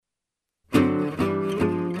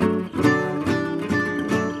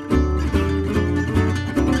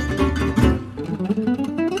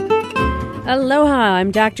Aloha,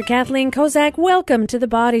 I'm Dr. Kathleen Kozak. Welcome to The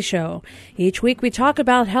Body Show. Each week we talk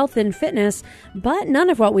about health and fitness, but none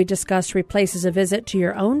of what we discuss replaces a visit to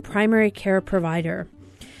your own primary care provider.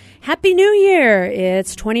 Happy New Year!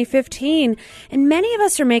 It's 2015, and many of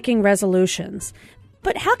us are making resolutions.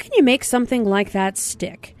 But how can you make something like that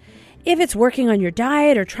stick? If it's working on your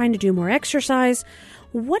diet or trying to do more exercise,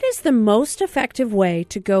 what is the most effective way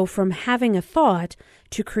to go from having a thought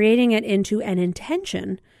to creating it into an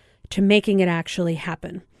intention to making it actually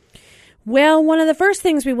happen? Well, one of the first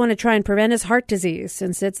things we want to try and prevent is heart disease,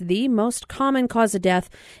 since it's the most common cause of death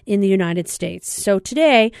in the United States. So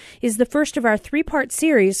today is the first of our three-part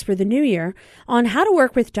series for the new year on how to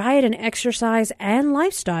work with diet and exercise and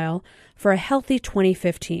lifestyle for a healthy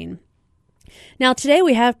 2015. Now, today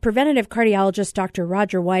we have preventative cardiologist Dr.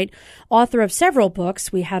 Roger White, author of several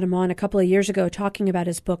books. We had him on a couple of years ago talking about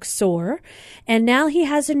his book, SOAR. And now he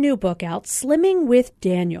has a new book out, Slimming with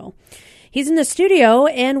Daniel. He's in the studio,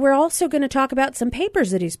 and we're also going to talk about some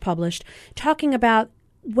papers that he's published, talking about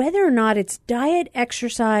whether or not it's diet,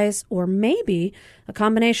 exercise, or maybe a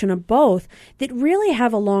combination of both that really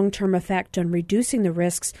have a long-term effect on reducing the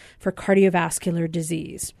risks for cardiovascular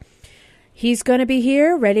disease. He's going to be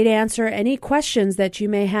here ready to answer any questions that you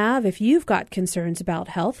may have if you've got concerns about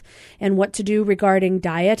health and what to do regarding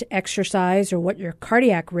diet, exercise, or what your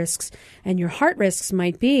cardiac risks and your heart risks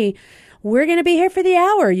might be. We're going to be here for the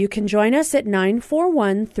hour. You can join us at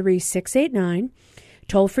 941-3689.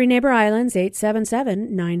 Toll-free Neighbor Islands,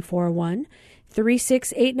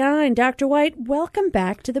 877-941-3689. Dr. White, welcome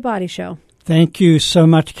back to The Body Show. Thank you so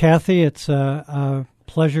much, Kathy. It's a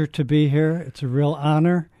pleasure to be here. It's a real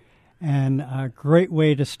honor and a great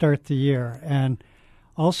way to start the year. And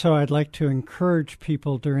also, I'd like to encourage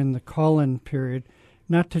people during the call-in period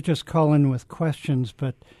not to just call in with questions,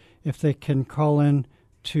 but if they can call in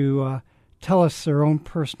to tell us their own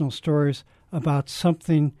personal stories about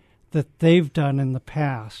something that they've done in the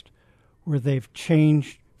past where they've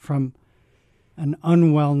changed from an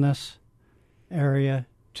unwellness area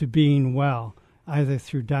to being well, either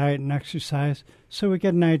through diet and exercise, so we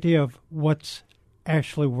get an idea of what's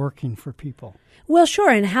actually working for people. Well,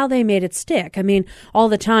 sure, and how they made it stick. I mean, all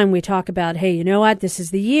the time we talk about, hey, you know what, this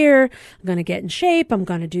is the year, I'm going to get in shape, I'm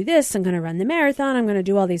going to do this, I'm going to run the marathon, I'm going to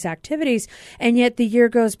do all these activities, and yet the year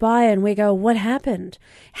goes by and we go, what happened?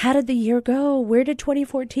 How did the year go? Where did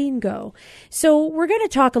 2014 go? So we're going to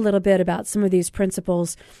talk a little bit about some of these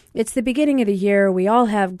principles. It's the beginning of the year, we all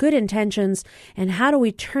have good intentions, and how do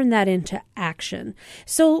we turn that into action?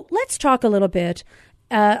 So let's talk a little bit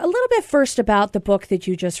first about the book that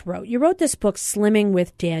you just wrote. You wrote this book, Slimming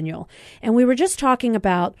with Daniel, and we were just talking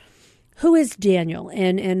about who is Daniel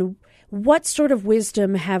and what sort of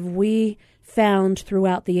wisdom have we found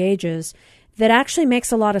throughout the ages that actually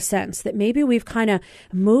makes a lot of sense, that maybe we've kind of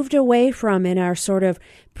moved away from in our sort of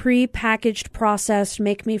pre-packaged, processed,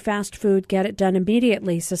 make me fast food, get it done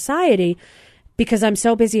immediately society, because I'm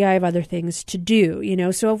so busy, I have other things to do, you know.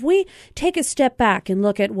 So if we take a step back and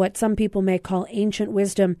look at what some people may call ancient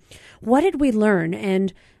wisdom, what did we learn,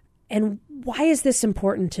 and why is this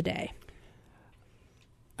important today?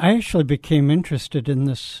 I actually became interested in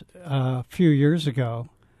this a few years ago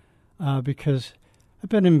because I've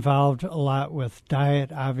been involved a lot with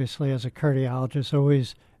diet, obviously, as a cardiologist,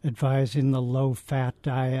 always advising the low-fat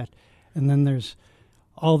diet, and then there's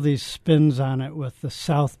all these spins on it with the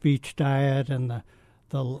South Beach diet and the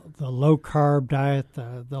low carb diet,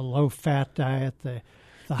 the low fat diet, the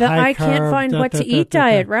high I carb, can't find what to eat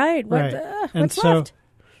diet, right? Right. What's left?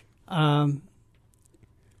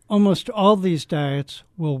 Almost all these diets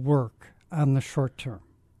will work on the short term.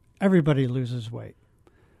 Everybody loses weight,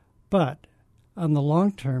 but on the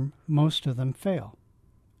long term, most of them fail,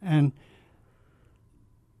 and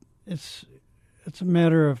it's a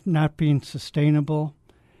matter of not being sustainable.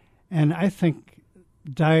 And I think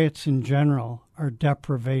diets in general are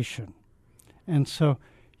deprivation. And so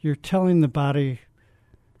you're telling the body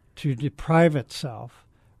to deprive itself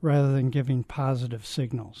rather than giving positive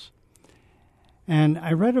signals. And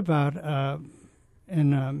I read about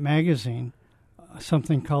in a magazine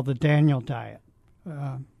something called the Daniel diet.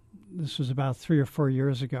 This was about 3 or 4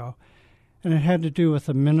 years ago. And it had to do with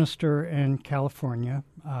a minister in California.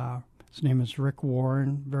 His name is Rick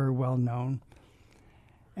Warren, very well known.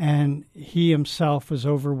 And he himself was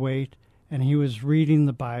overweight, and he was reading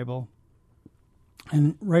the Bible.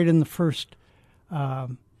 And right in the first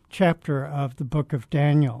chapter of the book of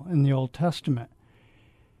Daniel in the Old Testament,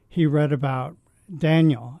 he read about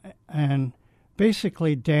Daniel. And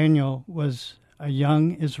basically, Daniel was a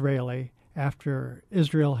young Israeli after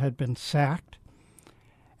Israel had been sacked,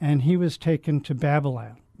 and he was taken to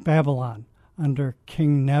Babylon under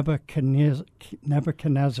King Nebuchadnezzar.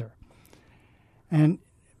 And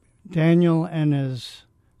Daniel and his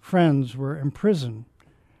friends were imprisoned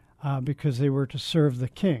because they were to serve the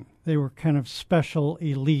king. They were kind of special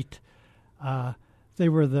elite. They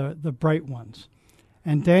were the bright ones.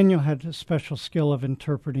 And Daniel had a special skill of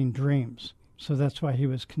interpreting dreams, so that's why he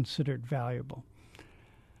was considered valuable.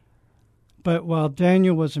 But while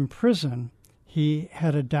Daniel was in prison, he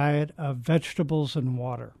had a diet of vegetables and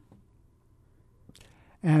water.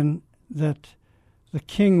 And that the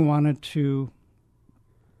king wanted to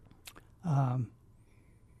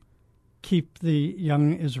keep the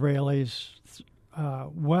young Israelis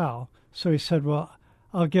well. So he said, well,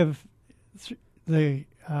 I'll give the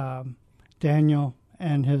Daniel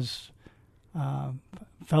and his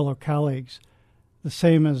fellow colleagues the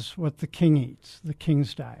same as what the king eats, the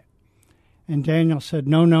king's diet. And Daniel said,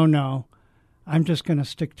 no, I'm just going to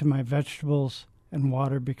stick to my vegetables and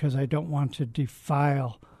water because I don't want to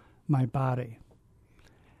defile my body.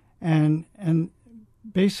 And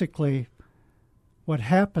basically what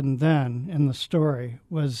happened then in the story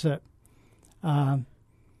was that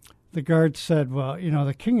the guard said, well,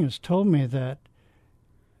 the king has told me that,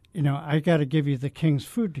 I got to give you the king's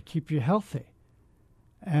food to keep you healthy.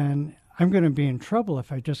 And I'm going to be in trouble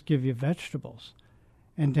if I just give you vegetables.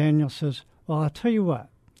 And Daniel says, well, I'll tell you what.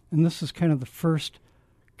 And this is kind of the first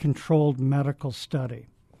controlled medical study.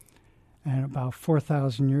 And about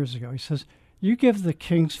 4,000 years ago, he says, you give the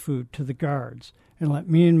king's food to the guards and let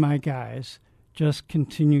me and my guys just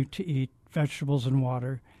continue to eat vegetables and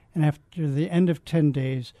water. And after the end of 10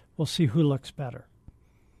 days, we'll see who looks better.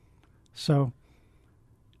 So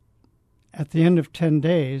at the end of 10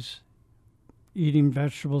 days, eating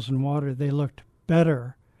vegetables and water, they looked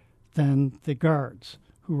better than the guards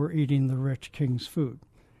who were eating the rich king's food.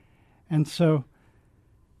 And so,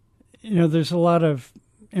 there's a lot of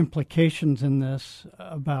implications in this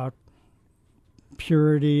about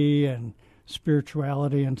purity and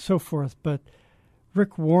spirituality and so forth. But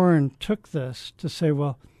Rick Warren took this to say,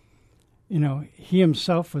 well, he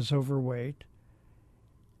himself was overweight,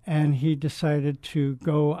 and he decided to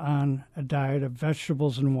go on a diet of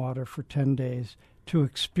vegetables and water for 10 days to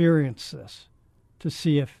experience this, to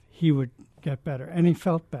see if he would get better. And he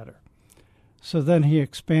felt better. So then he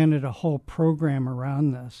expanded a whole program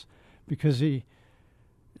around this because he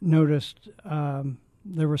noticed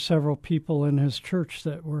there were several people in his church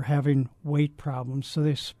that were having weight problems. So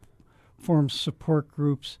they formed support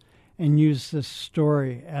groups and used this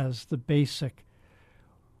story as the basic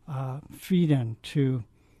feed-in to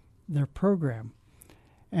their program.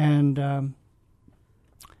 And,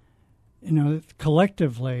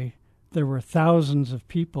 collectively, there were thousands of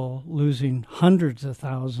people losing hundreds of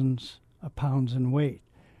thousands of pounds in weight.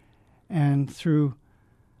 And through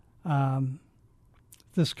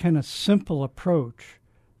this kind of simple approach,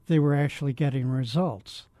 they were actually getting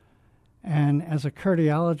results. And as a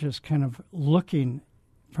cardiologist kind of looking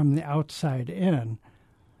from the outside in,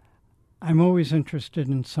 I'm always interested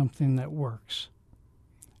in something that works.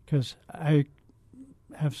 Because I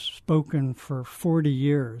have spoken for 40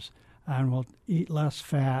 years on, well, eat less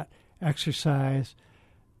fat, exercise,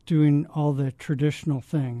 doing all the traditional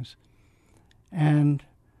things. And,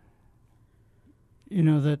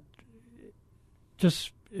 that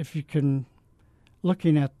just if you can,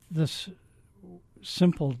 looking at this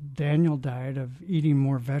simple Daniel diet of eating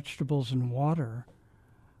more vegetables and water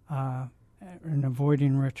and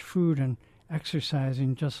avoiding rich food and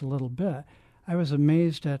exercising just a little bit, I was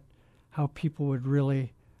amazed at how people would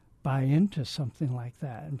really buy into something like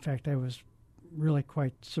that. In fact, I was really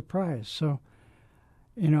quite surprised. So,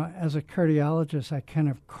 as a cardiologist, I kind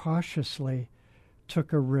of cautiously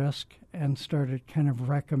took a risk and started kind of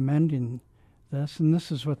recommending this. And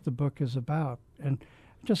this is what the book is about. And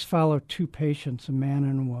I just followed two patients, a man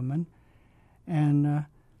and a woman. And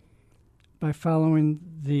by following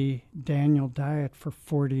the Daniel diet for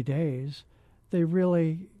 40 days, they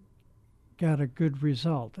really got a good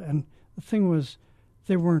result. And the thing was,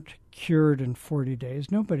 they weren't cured in 40 days.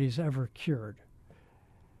 Nobody's ever cured.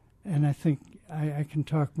 And I think I can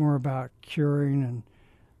talk more about curing and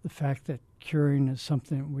the fact that curing is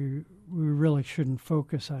something we really shouldn't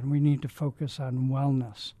focus on. We need to focus on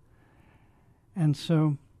wellness. And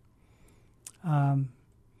so, having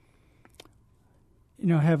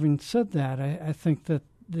said that, I think that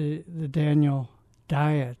the Daniel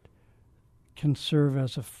diet can serve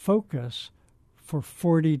as a focus for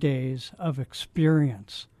 40 days of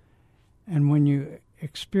experience. And when you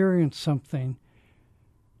experience something,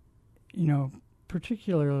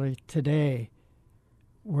 particularly today,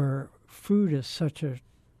 where food is such a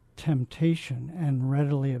temptation and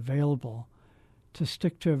readily available, to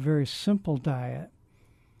stick to a very simple diet,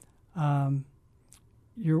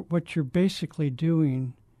 what you're basically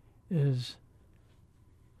doing is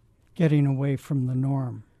getting away from the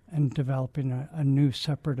norm and developing a new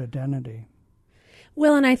separate identity.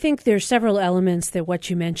 Well, and I think there's several elements that what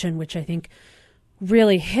you mentioned, which I think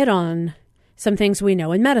really hit on some things we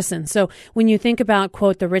know in medicine. So when you think about,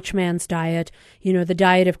 quote, the rich man's diet, the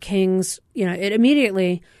diet of kings, it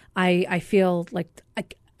immediately, I feel like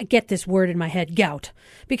I get this word in my head, gout,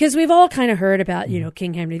 because we've all kind of heard about,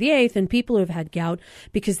 King Henry VIII and people who have had gout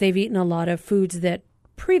because they've eaten a lot of foods that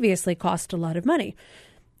previously cost a lot of money.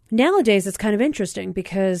 Nowadays, it's kind of interesting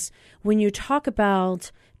because when you talk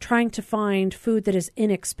about trying to find food that is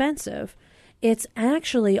inexpensive, it's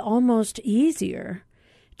actually almost easier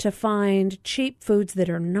to find cheap foods that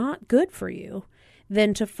are not good for you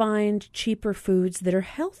than to find cheaper foods that are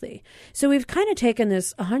healthy. So we've kind of taken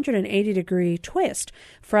this 180-degree twist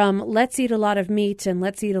from let's eat a lot of meat and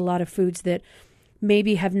let's eat a lot of foods that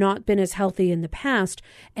maybe have not been as healthy in the past.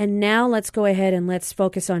 And now let's go ahead and let's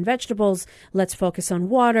focus on vegetables. Let's focus on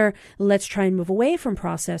water. Let's try and move away from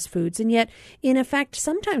processed foods. And yet, in effect,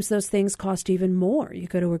 sometimes those things cost even more. You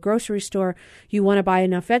go to a grocery store, you want to buy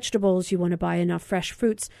enough vegetables, you want to buy enough fresh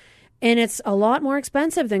fruits, and it's a lot more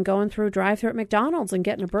expensive than going through a drive-thru at McDonald's and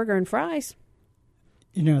getting a burger and fries.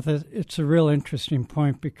 It's a real interesting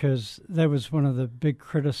point because that was one of the big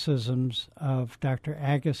criticisms of Dr.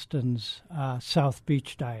 Agustin's South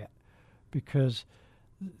Beach diet, because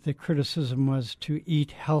the criticism was to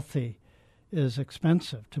eat healthy is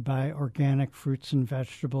expensive, to buy organic fruits and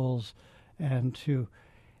vegetables and to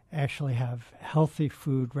actually have healthy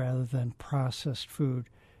food rather than processed food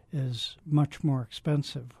is much more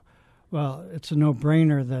expensive. Well, it's a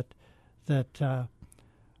no-brainer that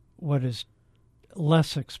what is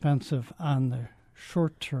less expensive on the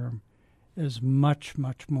short term is much,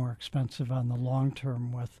 much more expensive on the long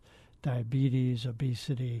term with diabetes,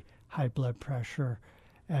 obesity, high blood pressure,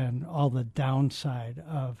 and all the downside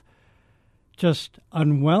of just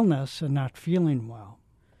unwellness and not feeling well.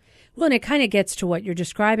 Well, and it kind of gets to what you're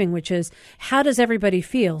describing, which is how does everybody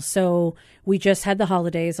feel? So we just had the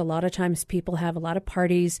holidays. A lot of times people have a lot of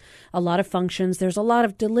parties, a lot of functions. There's a lot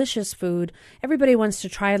of delicious food. Everybody wants to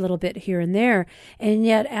try a little bit here and there. And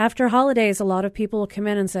yet after holidays, a lot of people will come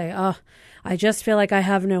in and say, oh, I just feel like I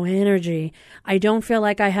have no energy. I don't feel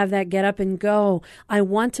like I have that get up and go. I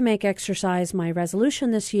want to make exercise my resolution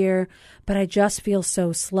this year, but I just feel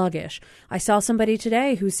so sluggish. I saw somebody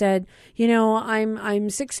today who said, I'm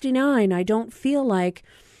 69. I don't feel like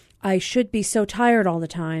I should be so tired all the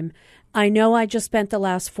time. I know I just spent the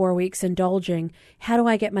last 4 weeks indulging. How do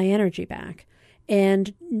I get my energy back?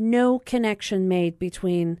 And no connection made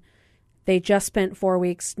between they just spent 4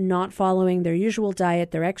 weeks not following their usual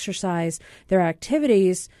diet, their exercise, their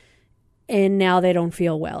activities, and now they don't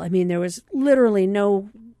feel well. I mean, there was literally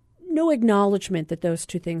no acknowledgement that those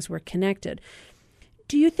two things were connected.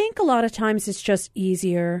 Do you think a lot of times it's just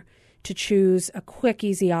easier to choose a quick,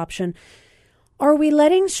 easy option? Are we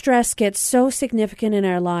letting stress get so significant in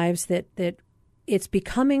our lives that it's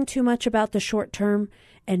becoming too much about the short term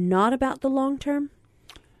and not about the long term?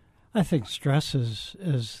 I think stress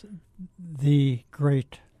is the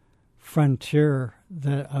great frontier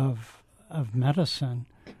of medicine.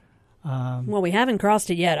 Well, we haven't crossed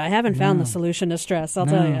it yet. I haven't found the solution to stress, I'll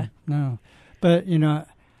tell you. No. But,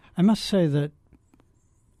 I must say that,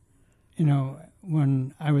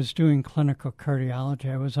 when I was doing clinical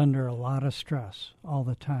cardiology, I was under a lot of stress all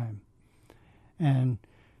the time. And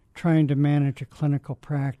trying to manage a clinical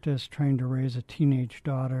practice, trying to raise a teenage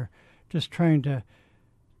daughter, just trying to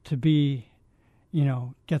be,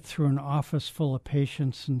 get through an office full of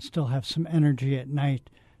patients and still have some energy at night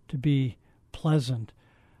to be pleasant,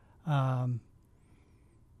 I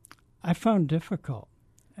found difficult.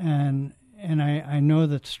 And I know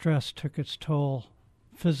that stress took its toll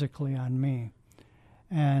physically on me.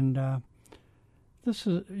 And this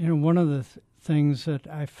is, one of the things that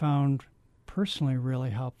I found personally really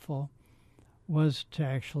helpful was to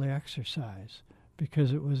actually exercise,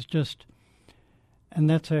 because it was just, and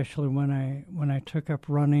that's actually when I took up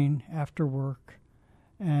running after work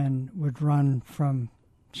and would run from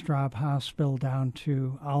Straub Hospital down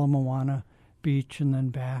to Ala Moana Beach and then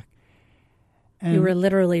back. And you were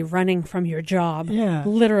literally running from your job. Yeah.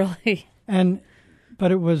 Literally. But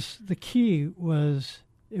the key was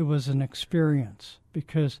it was an experience,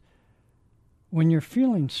 because when you're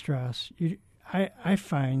feeling stress, I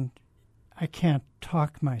find I can't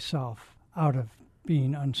talk myself out of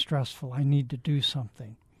being unstressful. I need to do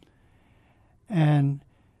something. And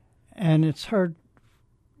it's hard,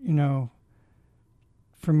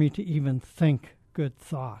 for me to even think good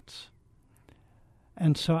thoughts.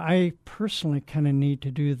 And so I personally kind of need to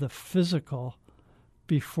do the physical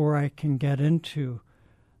before I can get into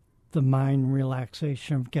the mind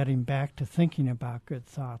relaxation of getting back to thinking about good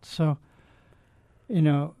thoughts. So,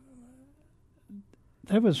 that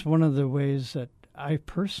was one of the ways that I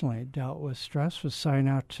personally dealt with stress, was sign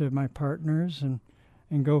out to my partners and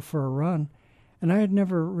go for a run. And I had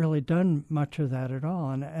never really done much of that at all.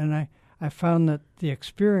 And I found that the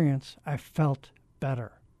experience, I felt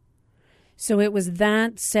better. So it was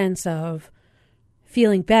that sense of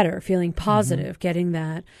feeling better, feeling positive, getting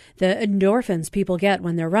the endorphins people get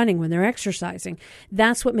when they're running, when they're exercising.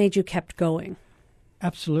 That's what made you kept going.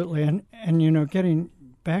 Absolutely. And getting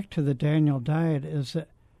back to the Daniel diet, is that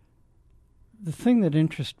the thing that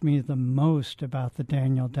interests me the most about the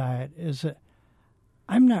Daniel diet is that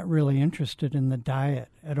I'm not really interested in the diet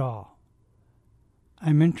at all.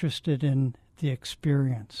 I'm interested in the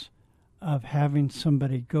experience of having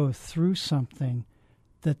somebody go through something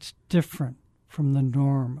that's different from the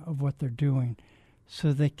norm of what they're doing,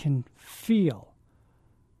 so they can feel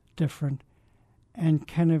different and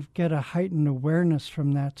kind of get a heightened awareness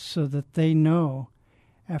from that, so that they know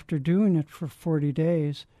after doing it for 40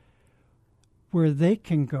 days where they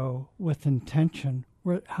can go with intention,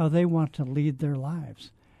 how they want to lead their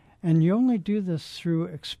lives. And you only do this through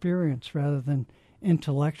experience rather than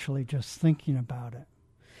intellectually just thinking about it.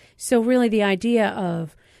 So really the idea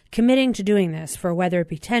of committing to doing this for whether it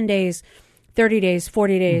be 10 days, 30 days,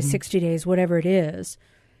 40 days, 60 days, whatever it is,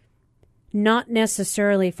 not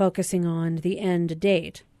necessarily focusing on the end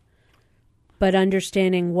date, but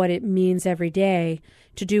understanding what it means every day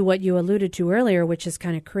to do what you alluded to earlier, which is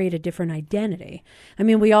kind of create a different identity. I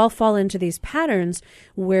mean, we all fall into these patterns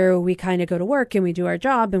where we kind of go to work and we do our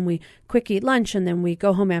job and we quick eat lunch and then we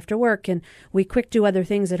go home after work and we quick do other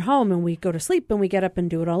things at home and we go to sleep and we get up and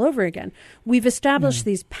do it all over again. We've established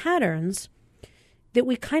these patterns that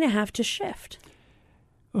we kind of have to shift.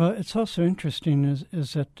 Well, it's also interesting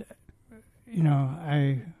is that,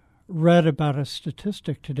 I read about a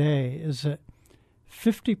statistic today, is that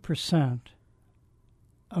 50%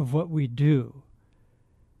 of what we do,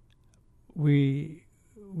 we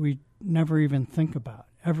never even think about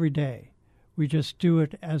every day. We just do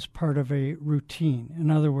it as part of a routine. In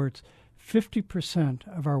other words, 50%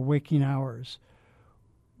 of our waking hours,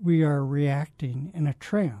 we are reacting in a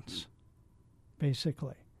trance,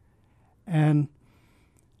 basically. And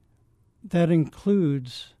that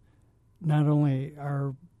includes not only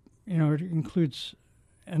our, it includes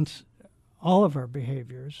all of our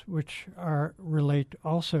behaviors, which relate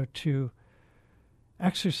also to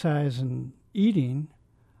exercise and eating,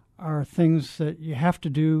 are things that you have to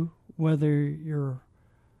do whether you're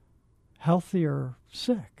healthy or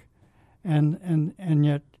sick. And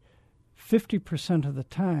yet 50% of the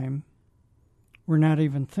time, we're not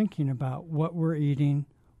even thinking about what we're eating,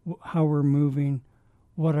 how we're moving,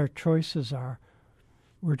 what our choices are.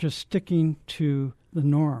 We're just sticking to the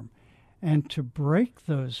norm. And to break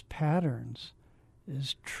those patterns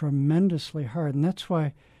is tremendously hard. And that's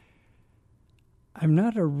why I'm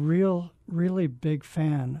not a really big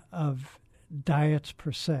fan of diets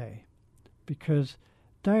per se, because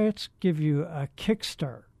diets give you a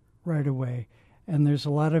kickstart right away. And there's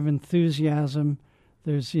a lot of enthusiasm.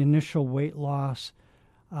 There's the initial weight loss.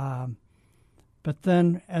 But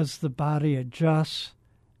then as the body adjusts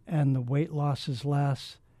and the weight loss is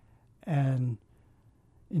less, and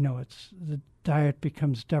the diet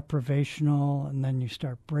becomes deprivational, and then you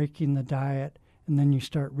start breaking the diet, and then you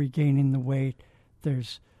start regaining the weight.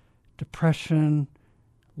 There's depression,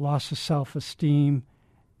 loss of self-esteem,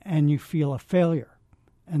 and you feel a failure.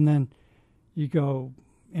 And then you go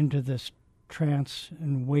into this trance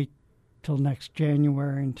and wait till next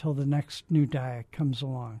January until the next new diet comes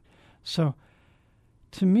along. So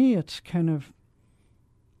to me, it's kind of,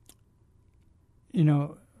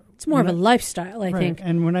 it's more of a lifestyle, I think.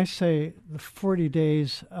 And when I say the 40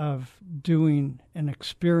 days of doing an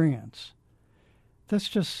experience, that's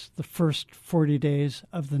just the first 40 days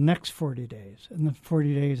of the next 40 days and the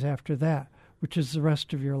 40 days after that, which is the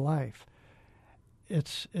rest of your life.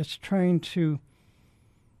 It's trying to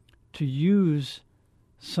use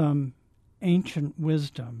some ancient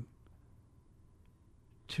wisdom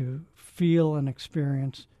to feel and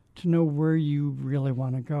experience, to know where you really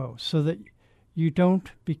want to go, so that you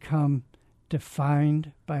don't become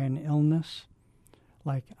defined by an illness,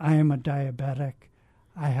 like I am a diabetic,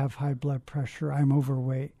 I have high blood pressure, I'm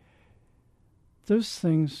overweight. Those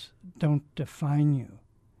things don't define you.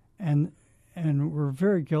 And we're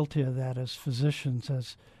very guilty of that as physicians,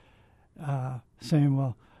 as saying,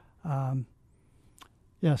 well,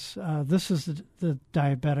 Yes, this is the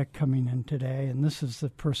diabetic coming in today, and this is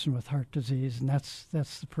the person with heart disease, and that's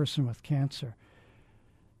the person with cancer.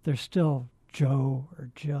 They're still Joe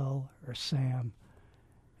or Jill or Sam,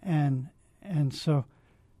 and so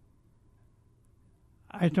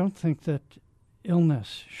I don't think that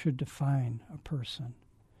illness should define a person.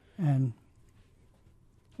 And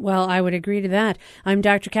well, I would agree to that. I'm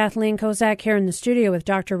Dr. Kathleen Kozak here in the studio with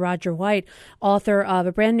Dr. Roger White, author of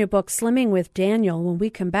a brand new book, Slimming with Daniel. When we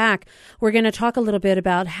come back, we're going to talk a little bit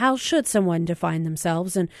about how should someone define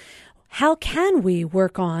themselves and how can we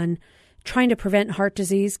work on trying to prevent heart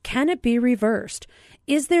disease. Can it be reversed?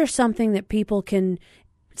 Is there something that people can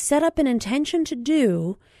set up an intention to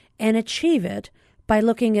do and achieve it by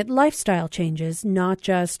looking at lifestyle changes, not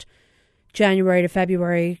just January to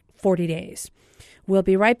February, 40 days? We'll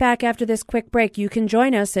be right back after this quick break. You can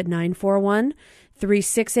join us at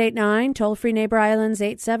 941-3689, toll-free Neighbor Islands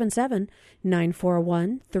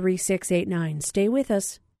 877-941-3689. Stay with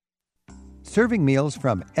us. Serving meals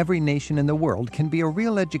from every nation in the world can be a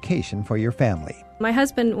real education for your family. My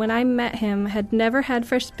husband, when I met him, had never had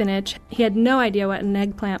fresh spinach. He had no idea what an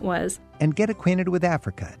eggplant was. And get acquainted with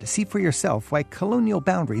Africa to see for yourself why colonial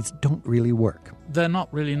boundaries don't really work. They're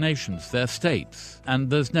not really nations, they're states, and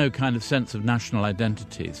there's no kind of sense of national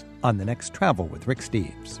identities. On the next Travel with Rick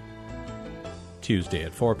Steves. Tuesday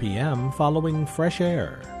at 4 p.m. following Fresh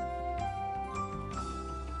Air.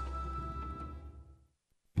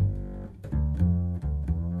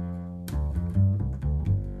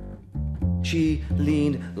 She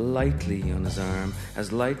leaned lightly on his arm,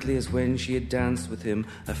 as lightly as when she had danced with him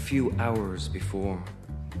a few hours before.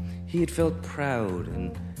 He had felt proud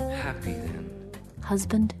and happy then.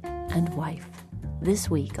 Husband and wife, this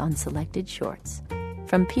week on Selected Shorts,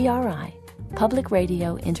 from PRI, Public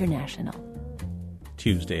Radio International.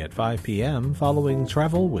 Tuesday at 5 p.m. following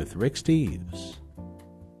Travel with Rick Steves.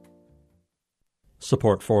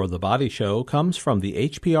 Support for The Body Show comes from the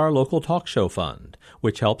HPR Local Talk Show Fund,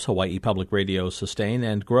 which helps Hawaii Public Radio sustain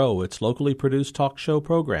and grow its locally produced talk show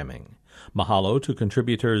programming. Mahalo to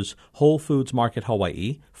contributors Whole Foods Market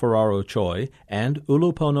Hawaii, Ferraro Choi, and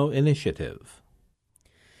Ulupono Initiative.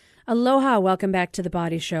 Aloha, welcome back to The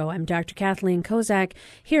Body Show. I'm Dr. Kathleen Kozak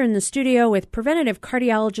here in the studio with preventative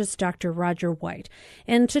cardiologist Dr. Roger White.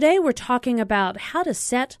 And today we're talking about how to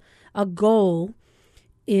set a goal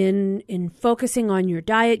in focusing on your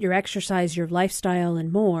diet, your exercise, your lifestyle,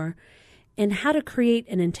 and more, and how to create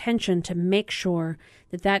an intention to make sure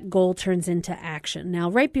that that goal turns into action. Now,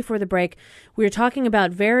 right before the break, we were talking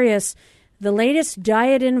about the latest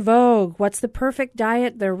diet in vogue. What's the perfect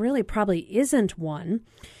diet? There really probably isn't one.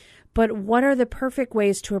 But what are the perfect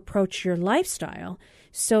ways to approach your lifestyle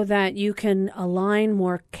so that you can align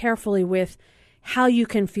more carefully with how you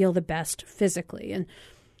can feel the best physically? And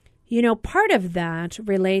you know, part of that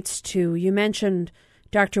relates to, you mentioned,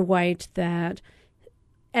 Dr. White, that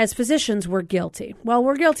as physicians, we're guilty. Well,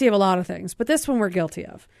 we're guilty of a lot of things, but this one we're guilty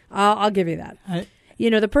of. I'll give you that.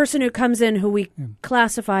 The person who comes in who we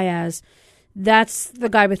classify as, that's the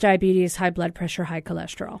guy with diabetes, high blood pressure, high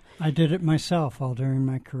cholesterol. I did it myself all during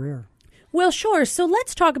my career. Well, sure. So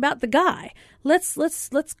let's talk about the guy. Let's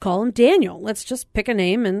call him Daniel. Let's just pick a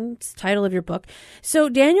name and it's the title of your book. So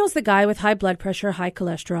Daniel's the guy with high blood pressure, high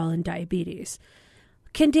cholesterol, and diabetes.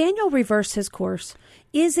 Can Daniel reverse his course?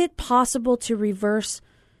 Is it possible to reverse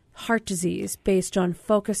heart disease based on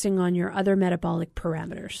focusing on your other metabolic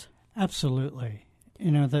parameters? Absolutely.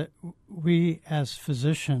 That we as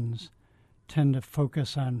physicians tend to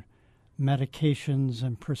focus on medications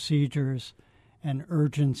and procedures and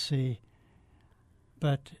urgency.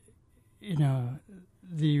 But,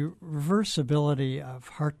 the reversibility of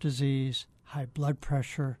heart disease, high blood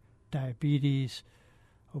pressure, diabetes,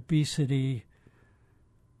 obesity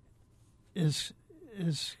is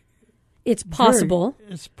it's possible.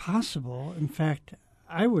 It's possible. In fact,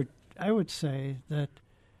 I would say that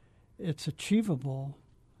it's achievable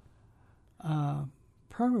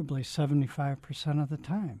probably 75% of the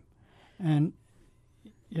time. And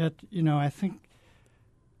yet, I think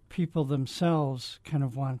people themselves kind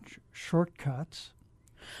of want shortcuts.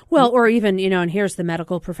 Well, or even, and here's the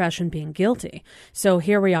medical profession being guilty. So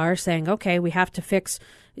here we are saying, okay, we have to fix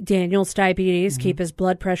Daniel's diabetes, keep his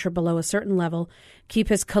blood pressure below a certain level, keep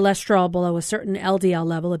his cholesterol below a certain LDL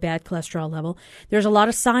level, a bad cholesterol level. There's a lot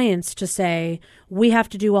of science to say we have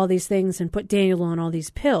to do all these things and put Daniel on all these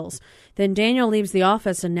pills. Then Daniel leaves the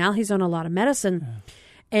office and now he's on a lot of medicine.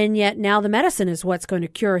 Yeah. And yet now the medicine is what's going to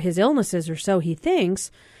cure his illnesses, or so he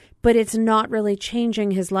thinks. but it's not really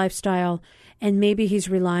changing his lifestyle, and maybe he's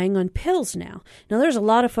relying on pills now. Now, there's a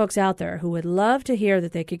lot of folks out there who would love to hear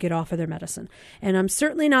that they could get off of their medicine, and I'm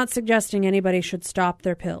certainly not suggesting anybody should stop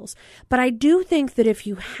their pills. But I do think that if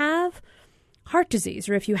you have heart disease,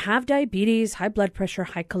 or if you have diabetes, high blood pressure,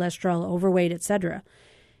 high cholesterol, overweight, etc.,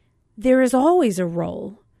 there is always a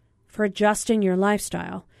role for adjusting your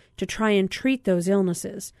lifestyle to try and treat those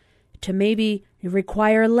illnesses, to maybe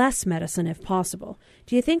require less medicine if possible.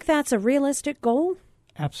 Do you think that's a realistic goal?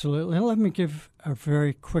 Absolutely. Let me give a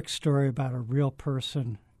very quick story about a real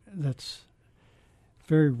person that's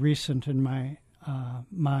very recent in my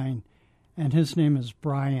mind, and his name is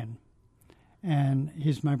Brian, and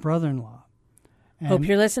he's my brother-in-law. Hope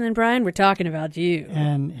you're listening, Brian. We're talking about you.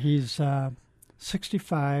 And he's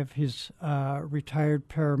 65. He's a retired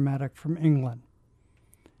paramedic from England.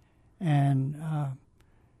 And a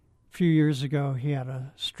few years ago, he had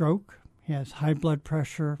a stroke. He has high blood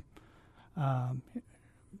pressure.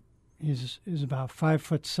 He's about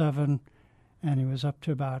 5'7", and he was up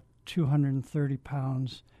to about 230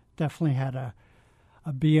 pounds. Definitely had a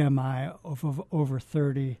BMI of over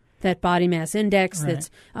 30. That body mass index, right,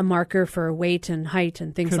 that's a marker for weight and height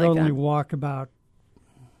and things like that. Could only walk about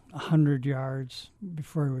 100 yards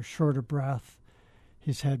before he was short of breath.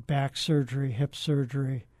 He's had back surgery, hip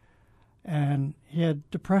surgery, and he had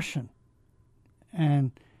depression.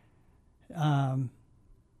 And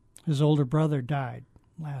his older brother died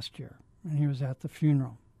last year, and he was at the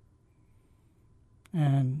funeral.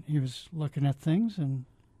 And he was looking at things and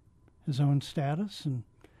his own status, and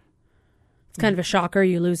it's kind of a shocker.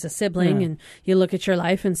 You lose a sibling, and you look at your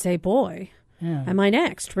life and say, boy, am I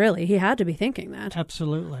next? Really, he had to be thinking that.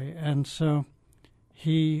 Absolutely. And so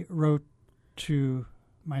he wrote to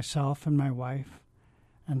myself and my wife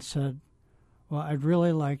and said, well, I'd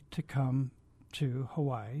really like to come to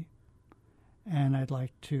Hawaii, and I'd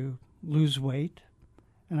like to lose weight,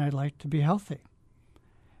 and I'd like to be healthy.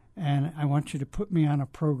 And I want you to put me on a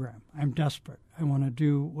program. I'm desperate. I want to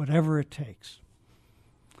do whatever it takes.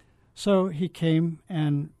 So he came,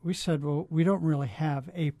 and we said, well, we don't really have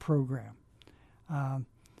a program.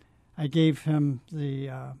 I gave him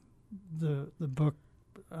the book,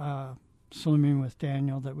 Swimming with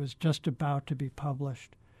Daniel, that was just about to be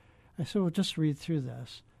published. I said, well, just read through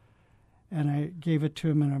this. And I gave it to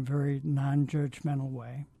him in a very non-judgmental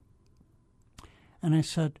way. And I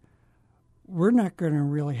said, we're not going to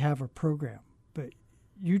really have a program, but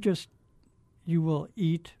you will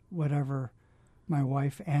eat whatever my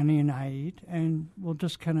wife Annie and I eat, and we'll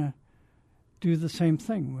just kind of do the same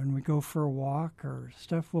thing. When we go for a walk or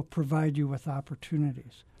stuff, we'll provide you with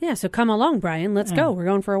opportunities. Yeah, so come along, Brian. Let's go. We're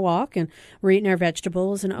going for a walk, and we're eating our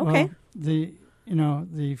vegetables, and okay. Well,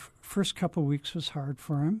 the first couple of weeks was hard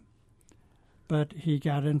for him, but he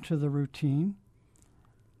got into the routine,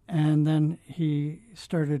 and then he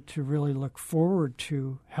started to really look forward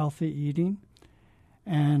to healthy eating.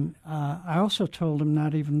 And I also told him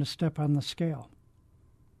not even to step on the scale,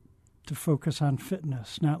 to focus on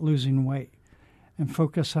fitness, not losing weight, and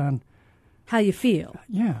focus on how you feel.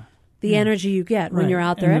 Yeah. The energy you get when you're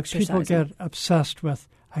out there exercising. People get obsessed with,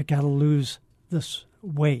 I got to lose this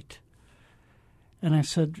weight. And I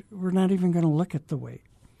said, we're not even going to look at the weight.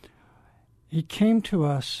 He came to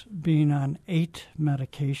us being on 8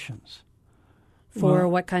 medications. For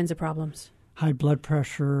what kinds of problems? High blood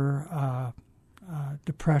pressure,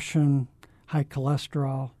 depression, high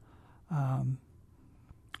cholesterol,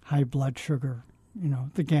 high blood sugar,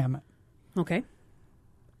 the gamut. Okay.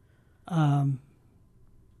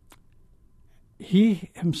 He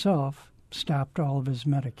himself stopped all of his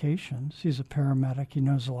medications. He's a paramedic. He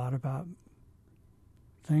knows a lot about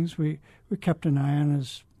things. We kept an eye on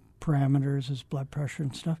his parameters, his blood pressure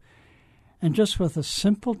and stuff. And just with a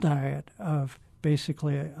simple diet of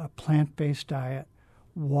basically a plant-based diet,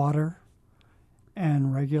 water,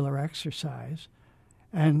 and regular exercise,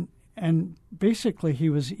 and basically he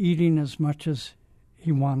was eating as much as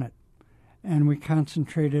he wanted. And we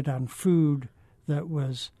concentrated on food that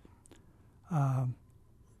was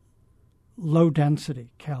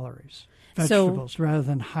low-density calories, vegetables, rather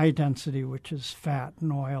than high-density, which is fat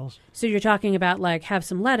and oils. So you're talking about, like, have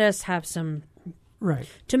some lettuce, have some right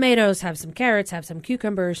tomatoes, have some carrots, have some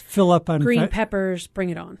cucumbers, fill up on green peppers, bring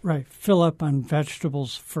it on. Right, fill up on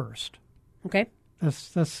vegetables first. Okay.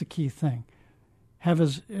 That's the key thing.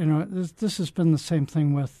 This has been the same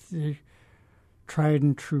thing with the tried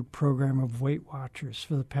and true program of Weight Watchers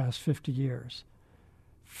for the past 50 years.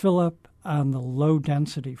 Fill up on the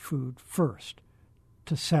low-density food first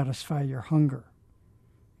to satisfy your hunger.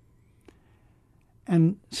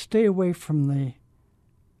 And stay away from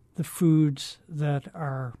the foods that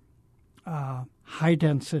are high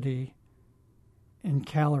density in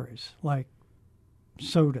calories, like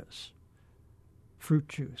sodas, fruit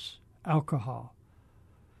juice, alcohol,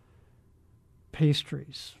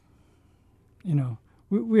 pastries.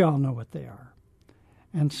 We all know what they are.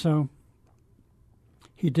 And so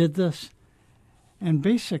he did this, and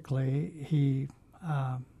basically he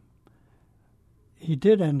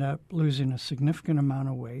did end up losing a significant amount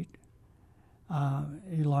of weight.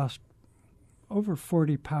 He lost over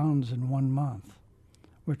 40 pounds in 1 month,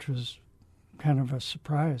 which was kind of a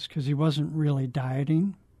surprise because he wasn't really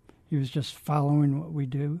dieting. He was just following what we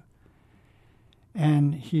do.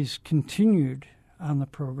 And he's continued on the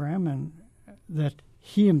program, and that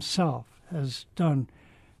he himself has done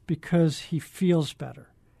because he feels better.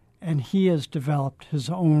 And he has developed his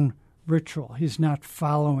own ritual. He's not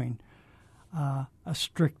following a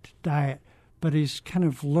strict diet, but he's kind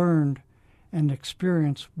of learned and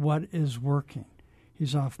experienced what is working.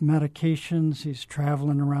 He's off medications. He's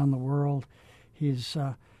traveling around the world. He's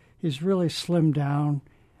really slimmed down,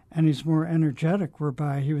 and he's more energetic,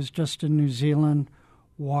 whereby he was just in New Zealand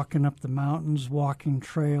walking up the mountains, walking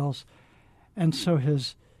trails. And so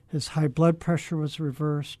his high blood pressure was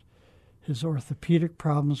reversed. His orthopedic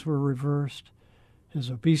problems were reversed. His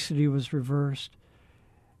obesity was reversed.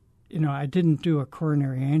 I didn't do a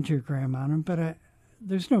coronary angiogram on him, but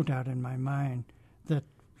there's no doubt in my mind that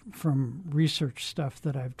from research stuff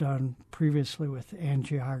that I've done previously with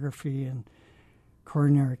angiography and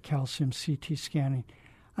coronary calcium CT scanning,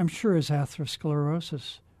 I'm sure his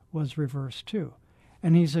atherosclerosis was reversed too.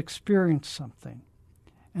 And he's experienced something.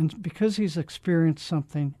 And because he's experienced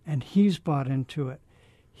something and he's bought into it,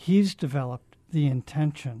 he's developed the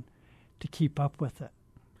intention to keep up with it.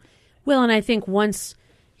 Well, and I think once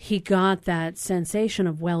he got that sensation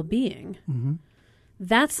of well-being,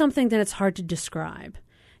 that's something that it's hard to describe.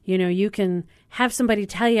 You can have somebody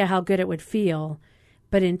tell you how good it would feel,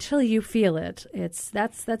 but until you feel it,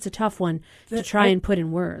 that's a tough one to try and put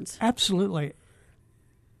in words. Absolutely.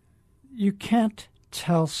 You can't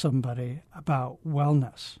tell somebody about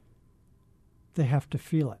wellness. They have to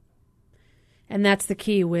feel it. And that's the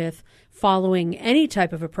key with following any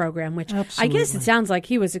type of a program, which Absolutely. I guess it sounds like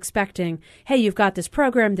he was expecting, hey, you've got this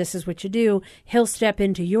program, this is what you do, he'll step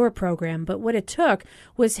into your program. But what it took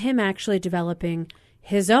was him actually developing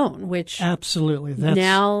his own, which Absolutely.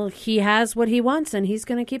 Now he has what he wants and he's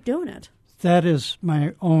going to keep doing it. That is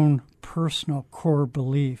my own personal core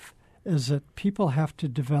belief, is that people have to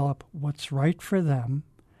develop what's right for them.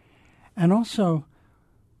 And also,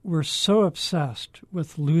 we're so obsessed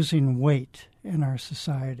with losing weight in our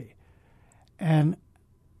society. And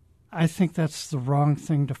I think that's the wrong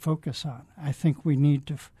thing to focus on. I think we need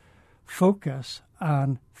to focus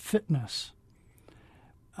on fitness.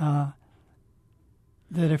 That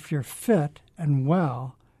if you're fit and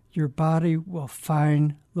well, your body will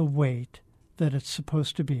find the weight that it's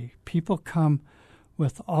supposed to be. People come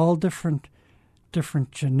with all different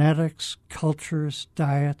genetics, cultures,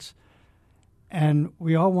 diets, and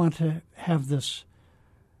we all want to have this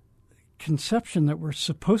conception that we're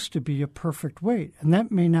supposed to be a perfect weight. And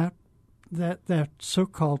that may not, that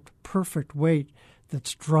so-called perfect weight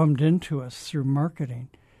that's drummed into us through marketing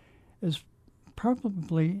is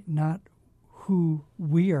probably not who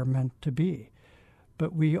we are meant to be.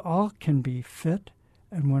 But we all can be fit,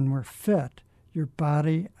 and when we're fit, your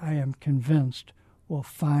body, I am convinced, will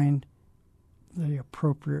find the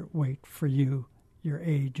appropriate weight for you, your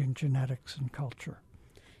age and genetics and culture.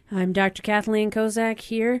 I'm Dr. Kathleen Kozak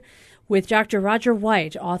here with Dr. Roger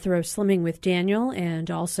White, author of Slimming with Daniel,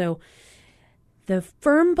 and also the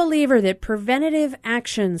firm believer that preventative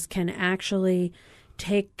actions can actually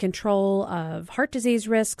take control of heart disease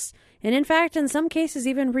risks, and in fact, in some cases,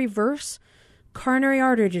 even reverse coronary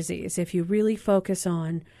artery disease if you really focus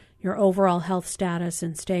on your overall health status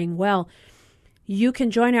and staying well. You can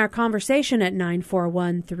join our conversation at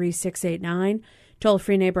 941-3689.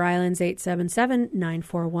 Toll-free Neighbor Islands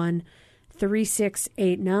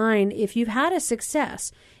 877-941-3689. If you've had a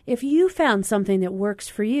success, if you found something that works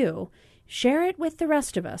for you, share it with the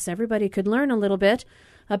rest of us. Everybody could learn a little bit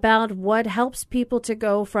about what helps people to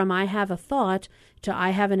go from I have a thought to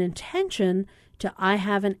I have an intention to I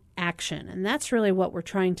have an action. And that's really what we're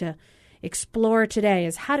trying to explore today,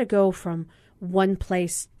 is how to go from one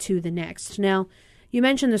place to the next. Now, you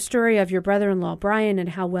mentioned the story of your brother-in-law, Brian, and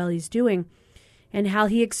how well he's doing, and how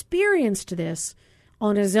he experienced this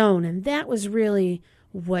on his own. And that was really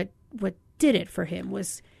what did it for him,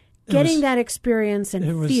 was getting that experience and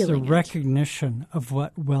feeling it. It was the recognition of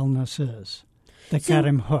what wellness is that got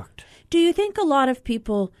him hooked. Do you think a lot of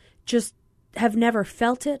people just have never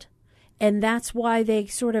felt it And that's why they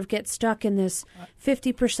sort of get stuck in this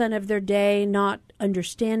 50% of their day not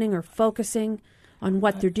understanding or focusing on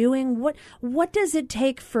what they're doing. What does it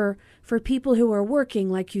take for people who are working?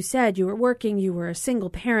 Like you said, you were working, you were a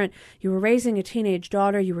single parent, you were raising a teenage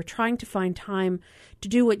daughter, you were trying to find time to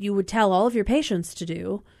do what you would tell all of your patients to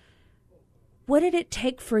do. What did it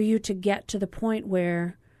take for you to get to the point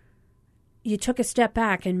where you took a step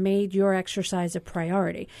back and made your exercise a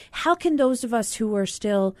priority? How can those of us who are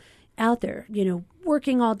still out there,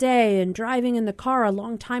 working all day and driving in the car a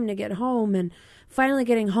long time to get home and finally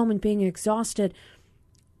getting home and being exhausted,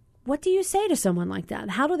 what do you say to someone like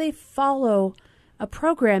that? How do they follow a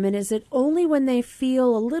program? And is it only when they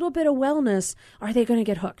feel a little bit of wellness are they going to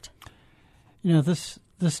get hooked?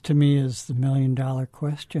 This to me is the $1 million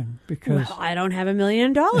question, because I don't have $1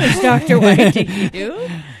 million, Dr. White. Do you?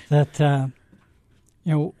 That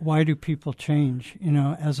why do people change?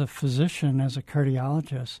 As a physician, as a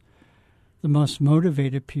cardiologist, the most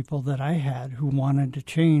motivated people that I had who wanted to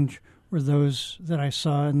change were those that I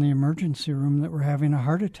saw in the emergency room that were having a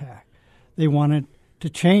heart attack. They wanted to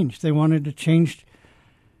change. They wanted to change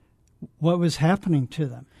what was happening to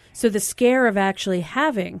them. So the scare of actually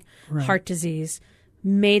having heart disease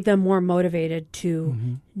made them more motivated to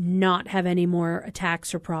not have any more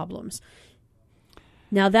attacks or problems.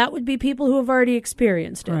 Now, that would be people who have already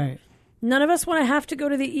experienced it. Right. None of us want to have to go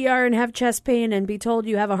to the ER and have chest pain and be told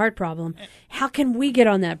you have a heart problem. How can we get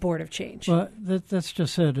on that board of change? Well, that's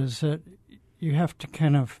just it, is that you have to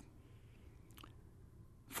kind of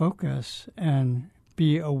focus and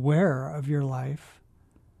be aware of your life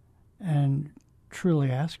and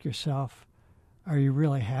truly ask yourself, are you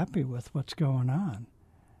really happy with what's going on?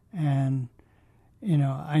 And,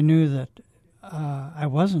 I knew that I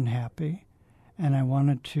wasn't happy, and I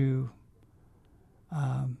wanted to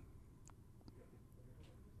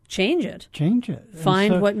change it.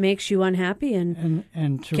 Find what makes you unhappy and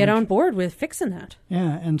to get on board with fixing that.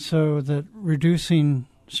 Yeah, and so that reducing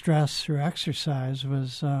stress through exercise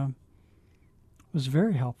was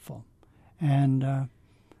very helpful. And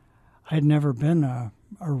I'd never been a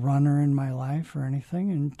runner in my life or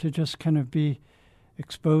anything, and to just kind of be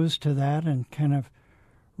exposed to that and kind of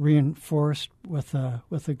reinforced with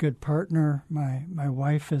a good partner. My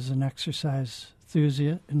wife is an exercise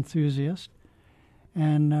enthusiast,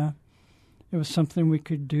 and it was something we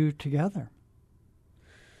could do together.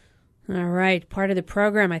 All right, part of the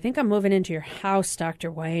program. I think I'm moving into your house,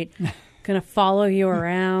 Dr. White. Going to follow you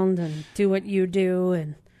around and do what you do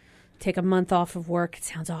and take a month off of work. It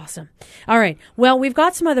sounds awesome. All right. Well, we've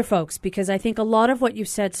got some other folks, because I think a lot of what you've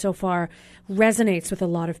said so far resonates with a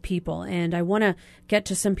lot of people. And I want to get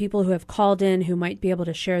to some people who have called in who might be able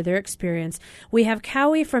to share their experience. We have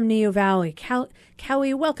Cowie from Neo Valley.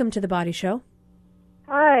 Cowie, welcome to the Body Show.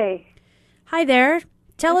 Hi. Hi there.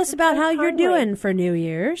 Tell us about how you're doing for New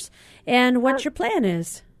Year's and what your plan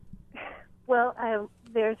is. Well,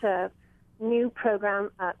 there's a new program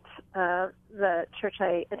at the church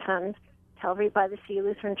I attend, Calvary by the Sea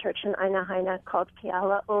Lutheran Church in Aina, called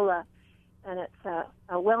Keala Ola, and it's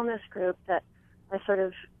a wellness group that I sort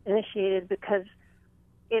of initiated because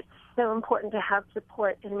it's so important to have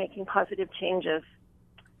support in making positive changes.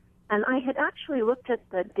 And I had actually looked at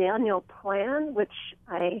the Daniel plan, which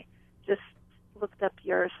I just looked up.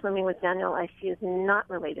 Your Swimming with Daniel, I see, is not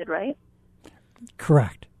related, right?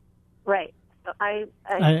 Correct. Right. So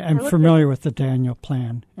I'm familiar with the Daniel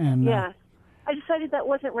plan, and yeah, I decided that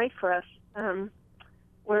wasn't right for us.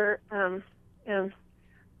 We're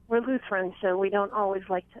Lutheran, so we don't always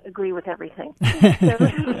like to agree with everything. So,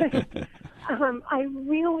 I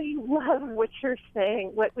really love what you're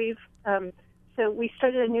saying. So we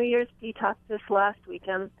started a New Year's detox this last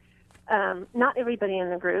weekend. Not everybody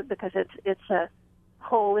in the group, because it's a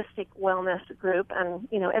holistic wellness group, and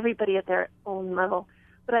everybody at their own level.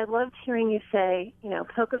 But I loved hearing you say,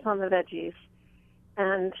 focus on the veggies,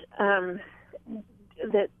 and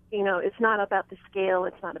that it's not about the scale,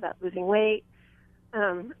 it's not about losing weight.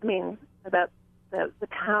 About the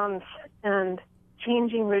pounds and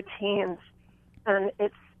changing routines, and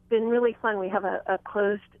it's been really fun. We have a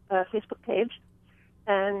closed Facebook page,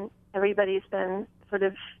 and everybody's been sort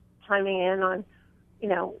of chiming in on,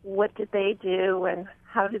 what did they do and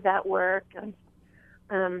how did that work.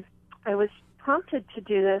 And I was prompted to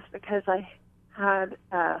do this because I had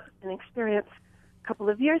an experience a couple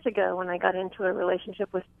of years ago when I got into a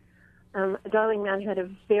relationship with a darling man who had a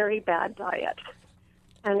very bad diet.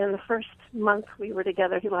 And in the first month we were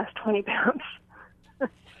together, he lost 20 pounds.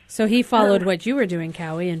 So he followed what you were doing,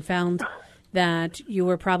 Cowie, and found that you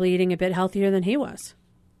were probably eating a bit healthier than he was.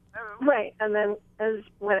 Right. And then as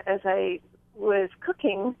I was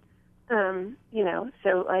cooking,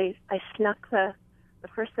 So I snuck the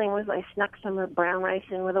first thing was I snuck some of brown rice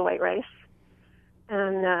in with the white rice.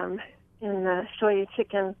 And in the soy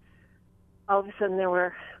chicken, all of a sudden there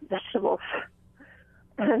were vegetables.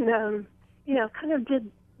 And, kind of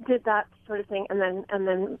did that sort of thing and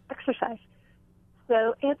then exercise.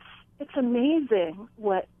 So it's amazing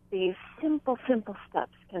what these simple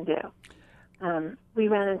steps can do. We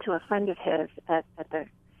ran into a friend of his at the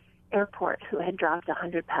airport who had dropped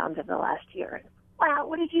 100 pounds in the last year. Wow,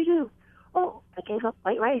 what did you do? Oh, I gave up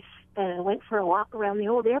white rice and went for a walk around the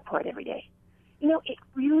old airport every day. It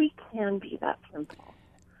really can be that simple.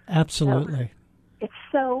 Absolutely. So it's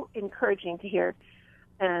so encouraging to hear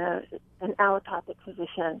an allopathic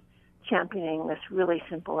physician championing this really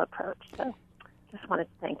simple approach. So just wanted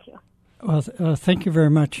to thank you. Well, thank you very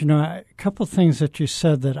much. A couple of things that you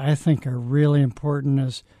said that I think are really important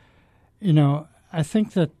is, I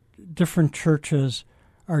think that different churches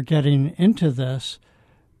are getting into this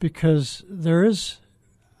because there is,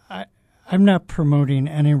 I'm not promoting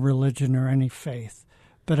any religion or any faith,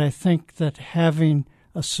 but I think that having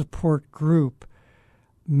a support group,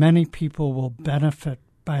 many people will benefit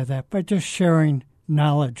by that, by just sharing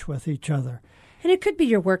knowledge with each other. And it could be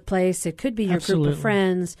your workplace. It could be your Absolutely. group of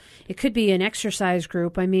friends. It could be an exercise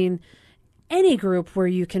group. I mean, any group where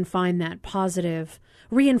you can find that positive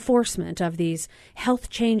reinforcement of these health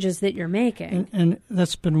changes that you're making. And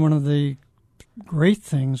that's been one of the great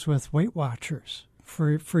things with Weight Watchers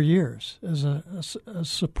for years as a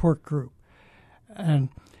support group. And,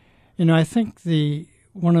 I think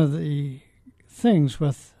one of the things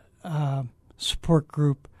with support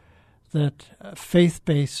group that a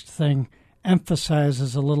faith-based thing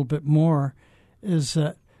emphasizes a little bit more is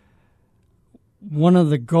that one of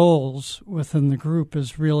the goals within the group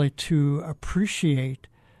is really to appreciate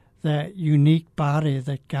that unique body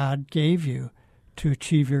that God gave you to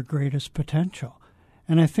achieve your greatest potential.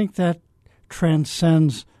 And I think that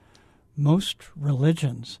transcends most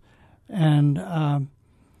religions. And,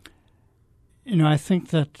 I think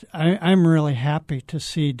that I'm really happy to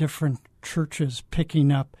see different churches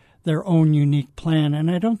picking up their own unique plan.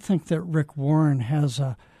 And I don't think that Rick Warren has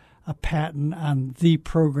a patent on the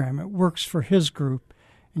program. It works for his group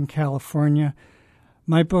in California.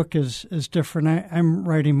 My book is different. I'm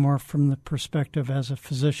writing more from the perspective as a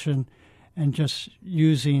physician and just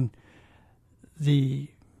using the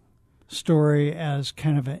story as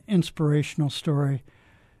kind of an inspirational story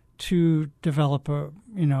to develop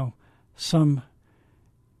some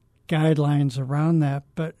guidelines around that.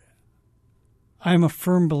 But I'm a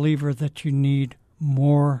firm believer that you need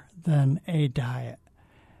more than a diet.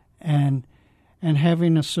 And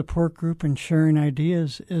having a support group and sharing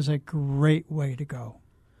ideas is a great way to go.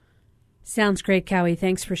 Sounds great, Cowie.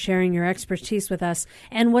 Thanks for sharing your expertise with us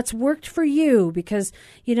and what's worked for you, because,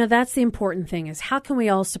 that's the important thing is how can we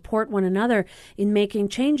all support one another in making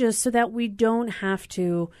changes so that we don't have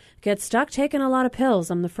to get stuck taking a lot of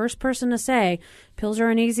pills. I'm the first person to say pills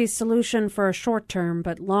are an easy solution for a short term,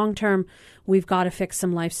 but long term, we've got to fix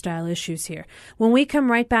some lifestyle issues here. When we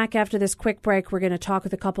come right back after this quick break, we're going to talk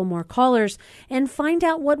with a couple more callers and find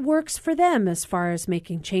out what works for them as far as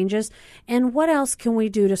making changes and what else can we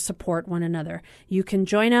do to support one another. You can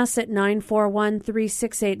join us at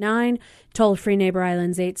 941-3689, toll-free Neighbor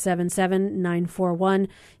Islands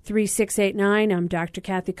 877-941-3689. I'm Dr.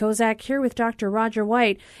 Kathy Kozak here with Dr. Roger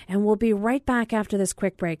White, and we'll be right back after this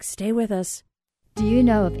quick break. Stay with us. Do you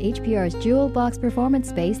know of HPR's jewel box performance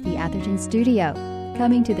space, the Atherton Studio?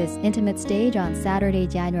 Coming to this intimate stage on Saturday,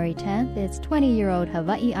 January 10th, is 20-year-old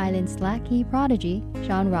Hawaii Island slack key prodigy,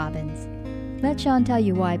 Sean Robbins. Let Sean tell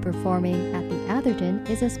you why performing at the Atherton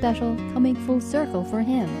is a special coming full circle for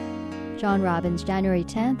him. Sean Robbins, January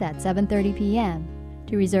 10th at 7:30 p.m.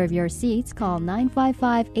 To reserve your seats, call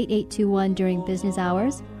 955-8821 during business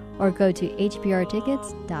hours or go to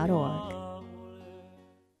hprtickets.org.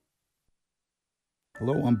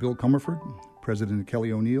 Hello, I'm Bill Comerford, president of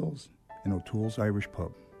Kelly O'Neill's and O'Toole's Irish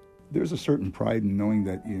Pub. There's a certain pride in knowing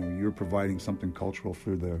that you're providing something cultural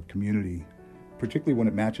for the community, particularly when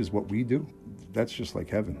it matches what we do. That's just like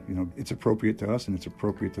heaven. It's appropriate to us and it's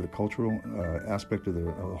appropriate to the cultural aspect of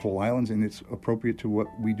the whole islands, and it's appropriate to what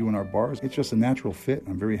we do in our bars. It's just a natural fit.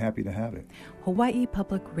 I'm very happy to have it. Hawaii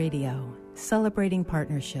Public Radio, celebrating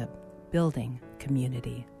partnership, building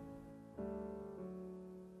community.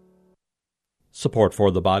 Support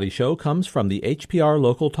for The Body Show comes from the HPR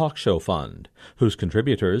Local Talk Show Fund, whose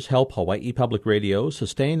contributors help Hawaii Public Radio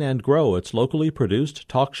sustain and grow its locally produced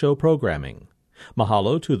talk show programming.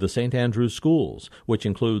 Mahalo to the St. Andrews Schools, which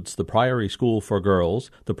includes the Priory School for Girls,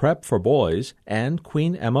 the Prep for Boys, and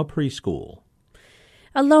Queen Emma Preschool.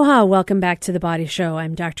 Aloha, welcome back to The Body Show.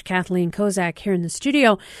 I'm Dr. Kathleen Kozak here in the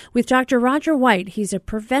studio with Dr. Roger White. He's a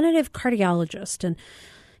preventative cardiologist, and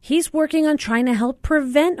he's working on trying to help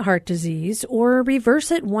prevent heart disease or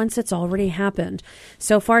reverse it once it's already happened.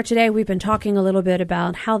 So far today, we've been talking a little bit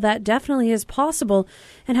about how that definitely is possible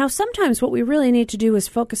and how sometimes what we really need to do is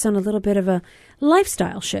focus on a little bit of a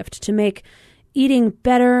lifestyle shift to make eating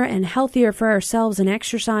better and healthier for ourselves and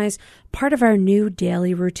exercise part of our new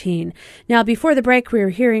daily routine. Now, before the break, we were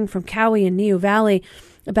hearing from Cowie in Neo Valley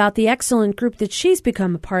about the excellent group that she's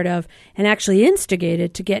become a part of and actually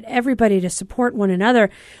instigated to get everybody to support one another.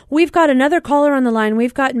 We've got another caller on the line.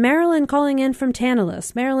 We've got Marilyn calling in from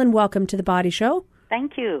Tantalus. Marilyn, welcome to The Body Show.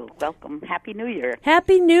 Thank you. Welcome. Happy New Year.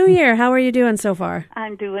 Happy New Year. How are you doing so far?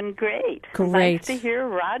 I'm doing great. Great. Nice to hear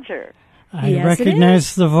Roger. I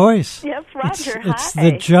recognize the voice. Yes, Roger. It's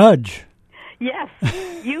Hi. the judge. Yes.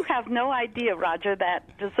 You have no idea, Roger,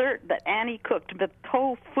 that dessert that Annie cooked with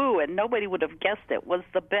tofu, and nobody would have guessed it, was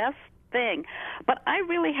the best thing. But I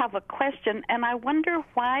really have a question, and I wonder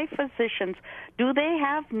why physicians, do they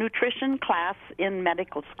have nutrition class in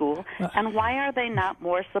medical school, and why are they not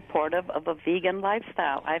more supportive of a vegan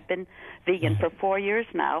lifestyle? I've been vegan for 4 years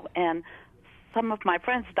now, and some of my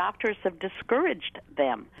friends, doctors, have discouraged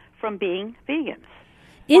them from being vegans.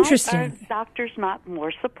 Interesting. Why are doctors not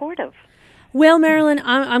more supportive? Well, Marilyn,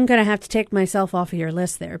 I'm going to have to take myself off of your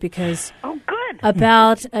list there because good.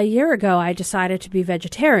 About a year ago, I decided to be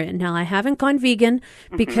vegetarian. Now, I haven't gone vegan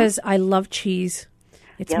because I love cheese.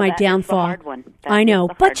 It's my downfall. Is the hard one. I know.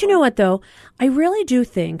 But you know what, though? I really do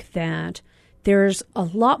think that there's a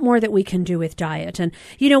lot more that we can do with diet. And,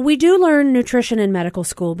 you know, we do learn nutrition in medical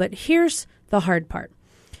school, but here's the hard part.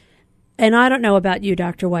 And I don't know about you,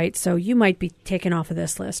 Dr. White, so you might be taken off of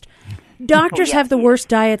this list. Doctors have the worst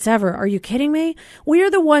diets ever. Are you kidding me? We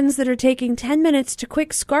are the ones that are taking 10 minutes to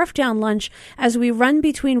quick scarf down lunch as we run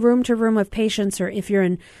between room to room of patients, or if you're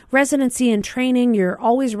in residency and training, you're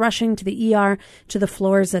always rushing to the ER, to the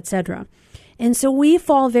floors, etc. And so we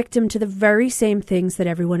fall victim to the very same things that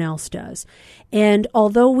everyone else does. And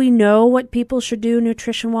although we know what people should do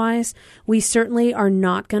nutrition-wise, we certainly are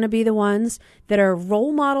not going to be the ones that are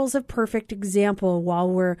role models of perfect example while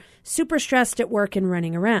we're super stressed at work and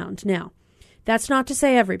running around. Now, that's not to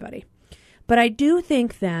say everybody, but I do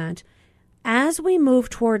think that as we move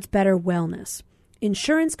towards better wellness,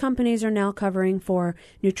 insurance companies are now covering for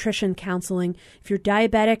nutrition counseling. If you're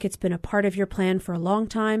diabetic, it's been a part of your plan for a long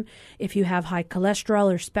time. If you have high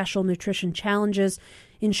cholesterol or special nutrition challenges,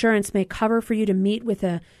 insurance may cover for you to meet with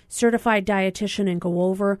a certified dietitian and go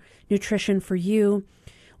over nutrition for you.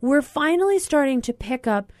 We're finally starting to pick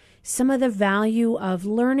up some of the value of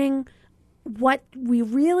learning what we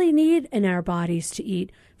really need in our bodies to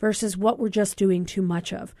eat versus what we're just doing too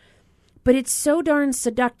much of. But it's so darn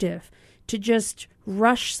seductive to just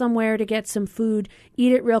rush somewhere to get some food,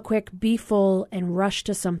 eat it real quick, be full, and rush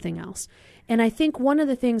to something else. And I think one of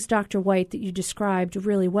the things, Dr. White, that you described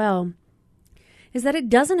really well is that it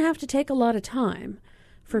doesn't have to take a lot of time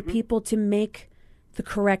for people to make the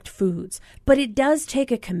correct foods, but it does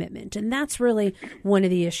take a commitment, and that's really one of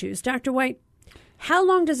the issues. Dr. White, how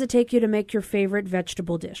long does it take you to make your favorite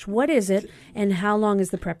vegetable dish? What is it, and how long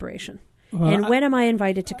is the preparation? Well, and when am I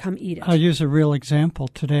invited to come eat it? I'll use a real example.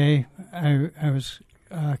 Today, I was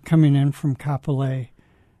coming in from Kapolei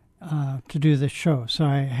to do this show, so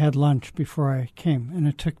I had lunch before I came, and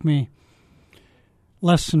it took me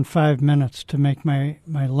less than 5 minutes to make my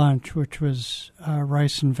lunch, which was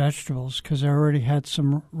rice and vegetables, because I already had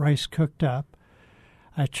some rice cooked up.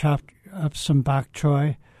 I chopped up some bok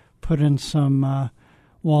choy, put in some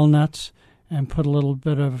walnuts, and put a little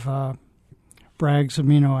bit of Bragg's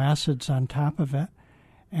amino acids on top of it,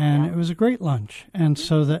 and it was a great lunch. And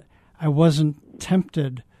so that I wasn't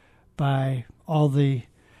tempted by all the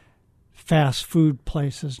fast food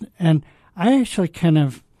places. And I actually kind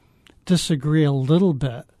of disagree a little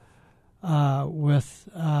bit with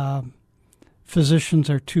physicians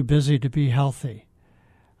are too busy to be healthy.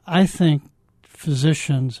 I think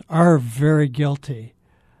physicians are very guilty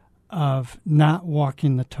of not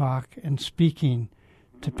walking the talk and speaking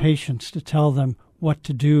to patients to tell them what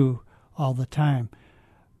to do all the time.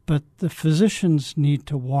 But the physicians need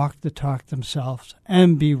to walk the talk themselves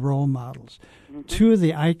and be role models. Two of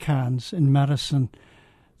the icons in medicine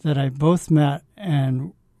that I both met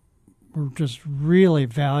and were just really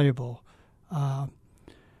valuable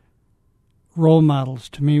role models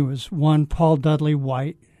to me was one, Paul Dudley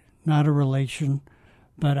White, not a relation,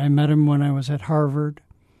 but I met him when I was at Harvard.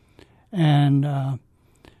 And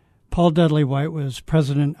Paul Dudley White was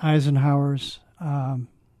President Eisenhower's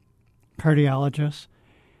cardiologist,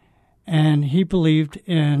 and he believed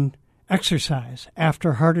in exercise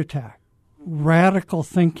after heart attack. Radical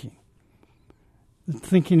thinking. The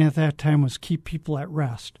thinking at that time was keep people at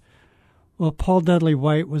rest. Well, Paul Dudley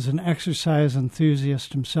White was an exercise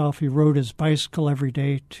enthusiast himself. He rode his bicycle every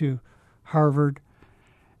day to Harvard,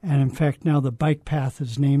 and in fact now the bike path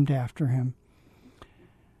is named after him.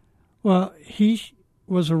 Well, he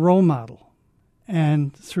was a role model,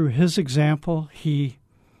 and through his example, he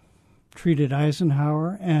treated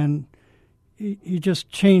Eisenhower, and he just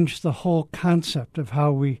changed the whole concept of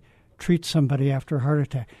how we treat somebody after a heart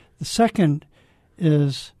attack. The second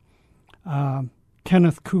is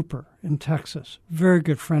Kenneth Cooper in Texas, very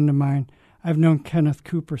good friend of mine. I've known Kenneth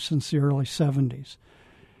Cooper since the early 70s.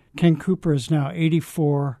 Ken Cooper is now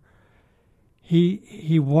 84.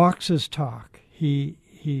 He walks his talk. He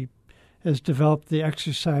has developed the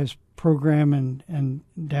exercise program in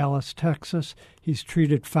Dallas, Texas. He's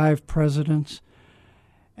treated 5 presidents.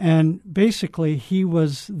 And basically, he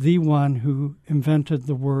was the one who invented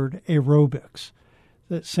the word aerobics,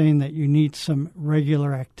 that's saying that you need some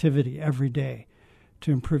regular activity every day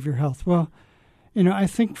to improve your health. Well, I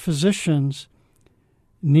think physicians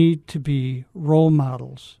need to be role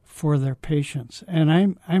models for their patients.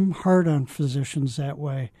 And I'm hard on physicians that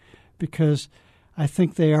way because I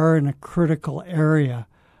think they are in a critical area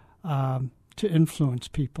to influence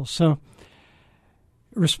people. So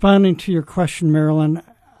responding to your question, Marilyn,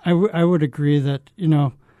 I would agree that,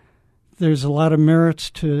 there's a lot of merits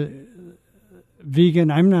to vegan.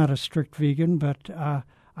 I'm not a strict vegan, but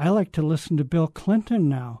I like to listen to Bill Clinton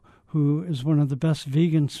now, who is one of the best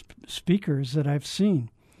vegan speakers that I've seen.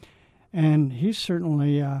 And he's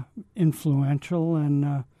certainly influential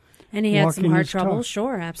and he had some heart trouble,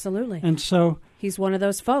 sure, absolutely. And so he's one of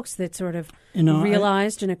those folks that sort of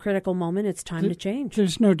realized in a critical moment it's time to change.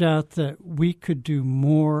 There's no doubt that we could do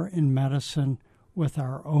more in medicine with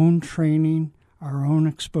our own training, our own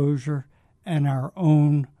exposure, and our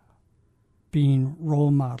own being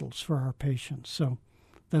role models for our patients. So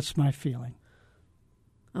that's my feeling.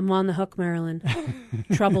 I'm on the hook, Marilyn.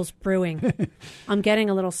 Trouble's brewing. I'm getting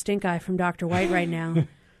a little stink eye from Dr. White right now,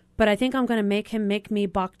 but I think I'm going to make him make me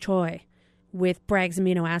bok choy with Bragg's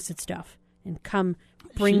amino acid stuff and come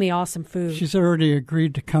bring me awesome food. She's already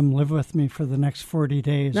agreed to come live with me for the next 40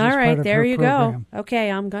 days. All right, there you program. go. Okay,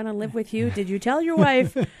 I'm going to live with you. Did you tell your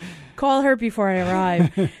wife? Call her before I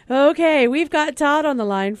arrive. Okay, we've got Todd on the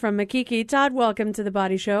line from Makiki. Todd, welcome to The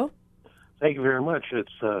Body Show. Thank you very much.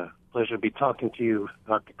 It's a pleasure to be talking to you,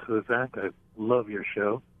 Dr. Kozak. I love your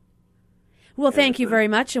show. Well, thank you very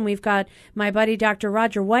much. And we've got my buddy, Dr.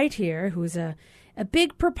 Roger White here, who's a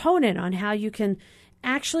big proponent on how you can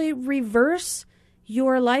actually reverse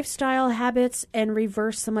your lifestyle habits and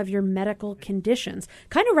reverse some of your medical conditions.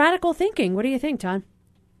 Kind of radical thinking. What do you think, Todd?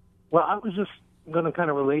 Well, I was just going to kind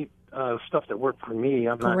of relate stuff that worked for me.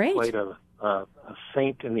 I'm not quite a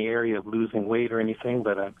saint in the area of losing weight or anything,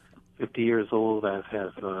 but I'm 50 years old. I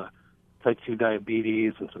have type 2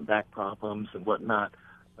 diabetes and some back problems and whatnot.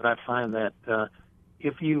 But I find that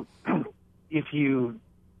if you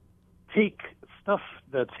take stuff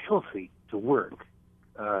that's healthy to work,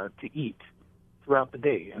 to eat throughout the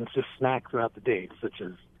day, and it's just snack throughout the day, such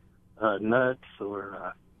as nuts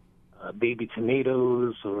or baby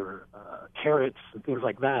tomatoes or carrots and things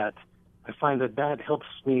like that, I find that helps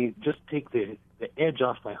me just take the edge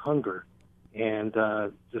off my hunger, and I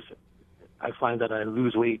find that I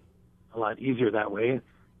lose weight a lot easier that way.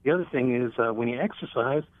 The other thing is when you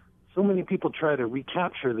exercise, so many people try to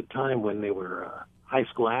recapture the time when they were high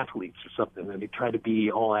school athletes or something, and they try to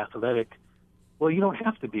be all athletic. Well, you don't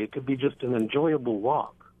have to be. It could be just an enjoyable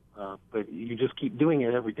walk, but you just keep doing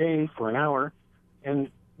it every day for an hour and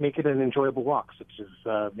make it an enjoyable walk, such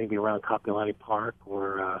as maybe around Kapiolani Park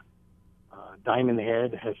or Diamond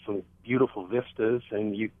Head has some beautiful vistas,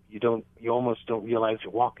 and you almost don't realize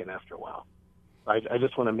you're walking after a while. I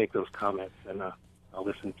just want to make those comments, and I'll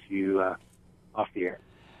listen to you off the air.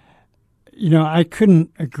 I couldn't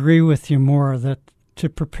agree with you more that to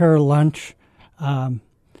prepare lunch,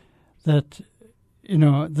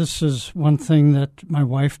 this is one thing that my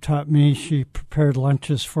wife taught me. She prepared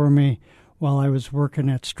lunches for me while I was working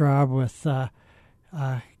at Straub with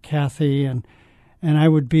Kathy, and I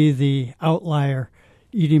would be the outlier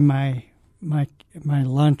eating my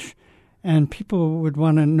lunch, and people would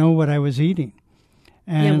want to know what I was eating.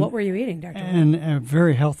 And, what were you eating, Dr. And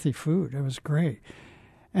very healthy food. It was great.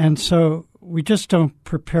 And so we just don't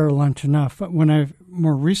prepare lunch enough. But when I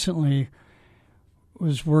more recently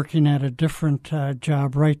was working at a different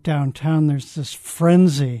job right downtown, there's this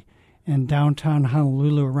frenzy in downtown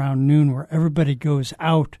Honolulu around noon where everybody goes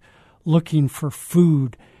out looking for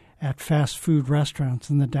food at fast food restaurants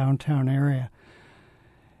in the downtown area.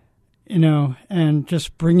 and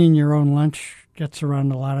just bringing your own lunch gets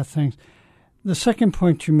around a lot of things. The second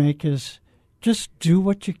point you make is just do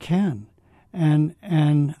what you can. And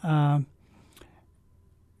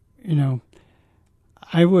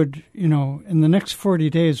I would, in the next 40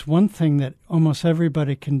 days, one thing that almost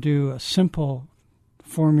everybody can do, a simple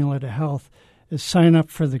formula to health, is sign up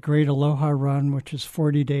for the Great Aloha Run, which is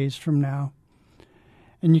 40 days from now.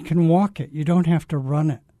 And you can walk it. You don't have to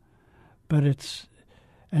run it. But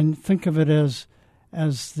and think of it as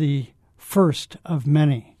the first of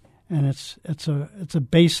many. And it's a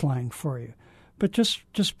baseline for you. But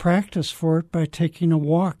just practice for it by taking a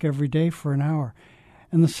walk every day for an hour.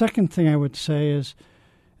 And the second thing I would say is,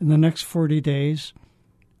 in the next 40 days,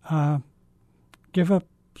 give up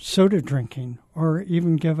soda drinking or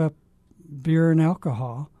even give up beer and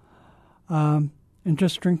alcohol, and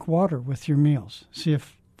just drink water with your meals. See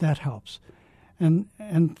if that helps. And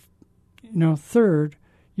third,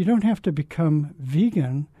 you don't have to become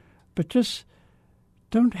vegan, but just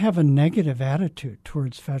don't have a negative attitude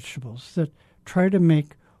towards vegetables. That try to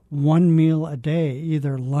make one meal a day,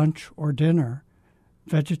 either lunch or dinner,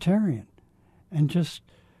 vegetarian, and just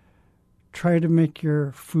try to make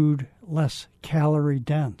your food less calorie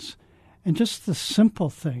dense. And just the simple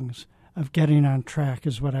things of getting on track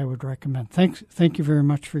is what I would recommend. Thank you very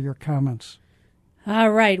much for your comments.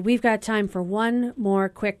 All right, we've got time for one more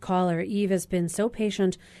quick caller. Eve has been so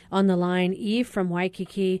patient on the line. Eve from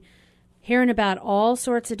Waikiki, hearing about all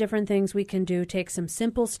sorts of different things we can do. Take some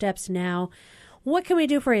simple steps now. What can we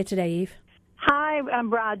do for you today, Eve? Hi, I'm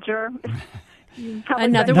Roger.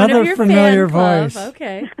 Another one of your familiar fan voice. Club.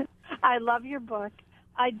 Okay. I love your book.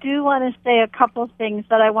 I do want to say a couple things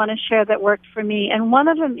that I want to share that worked for me. And one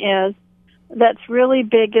of them that's really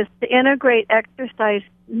big is to integrate exercise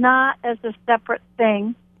not as a separate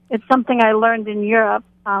thing. It's something I learned in Europe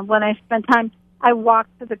when I spent time. I walk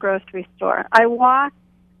to the grocery store. I walk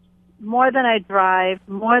more than I drive,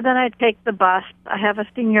 more than I take the bus. I have a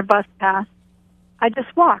senior bus pass. I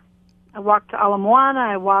just walk. I walk to Ala Moana.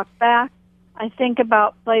 I walk back. I think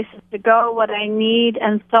about places to go, what I need,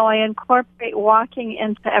 and so I incorporate walking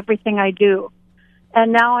into everything I do.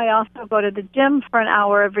 And now I also go to the gym for an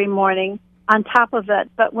hour every morning on top of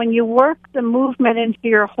it. But when you work the movement into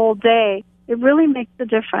your whole day, it really makes a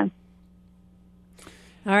difference.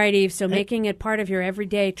 All right, Eve, so making it part of your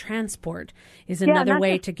everyday transport is another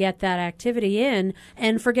way to get that activity in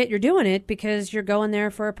and forget you're doing it because you're going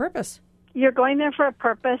there for a purpose. You're going there for a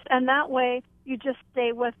purpose, and that way you just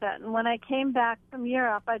stay with it. And when I came back from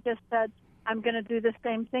Europe, I just said, I'm going to do the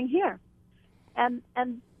same thing here. And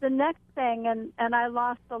the next thing, and I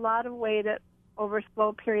lost a lot of weight over a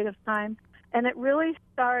slow period of time, and it really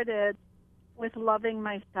started with loving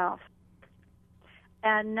myself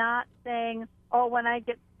and not saying, oh, when I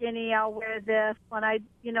get skinny, I'll wear this. When I'm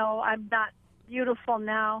not beautiful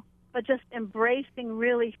now, but just embracing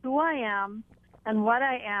really who I am and what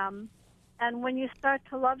I am. And when you start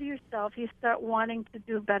to love yourself, you start wanting to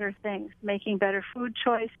do better things, making better food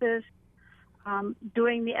choices,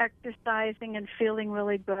 doing the exercising and feeling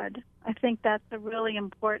really good. I think that's a really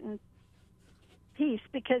important piece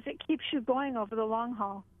because it keeps you going over the long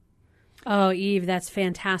haul. Oh, Eve, that's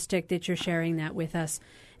fantastic that you're sharing that with us.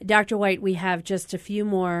 Dr. White, we have just a few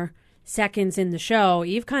more seconds in the show.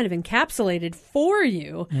 Eve kind of encapsulated for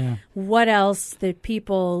you what else that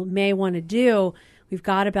people may want to do. We've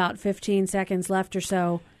got about 15 seconds left or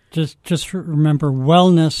so. Just remember,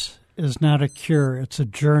 wellness is not a cure. It's a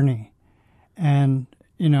journey. And,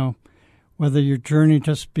 whether your journey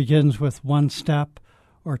just begins with one step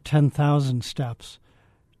or 10,000 steps,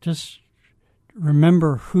 just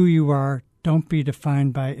remember who you are. Don't be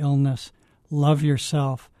defined by illness. Love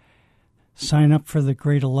yourself. Sign up for the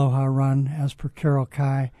Great Aloha Run, as per Carol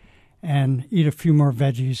Kai, and eat a few more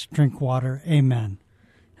veggies, drink water. Amen.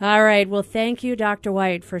 All right. Well, thank you, Dr.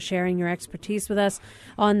 White, for sharing your expertise with us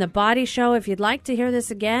on The Body Show. If you'd like to hear this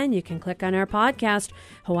again, you can click on our podcast,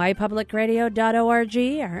 hawaiipublicradio.org.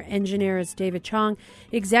 Our engineer is David Chong.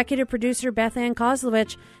 Executive producer, Beth Ann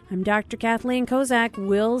Kozlovich. I'm Dr. Kathleen Kozak.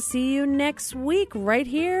 We'll see you next week right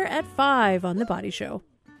here at 5 on The Body Show.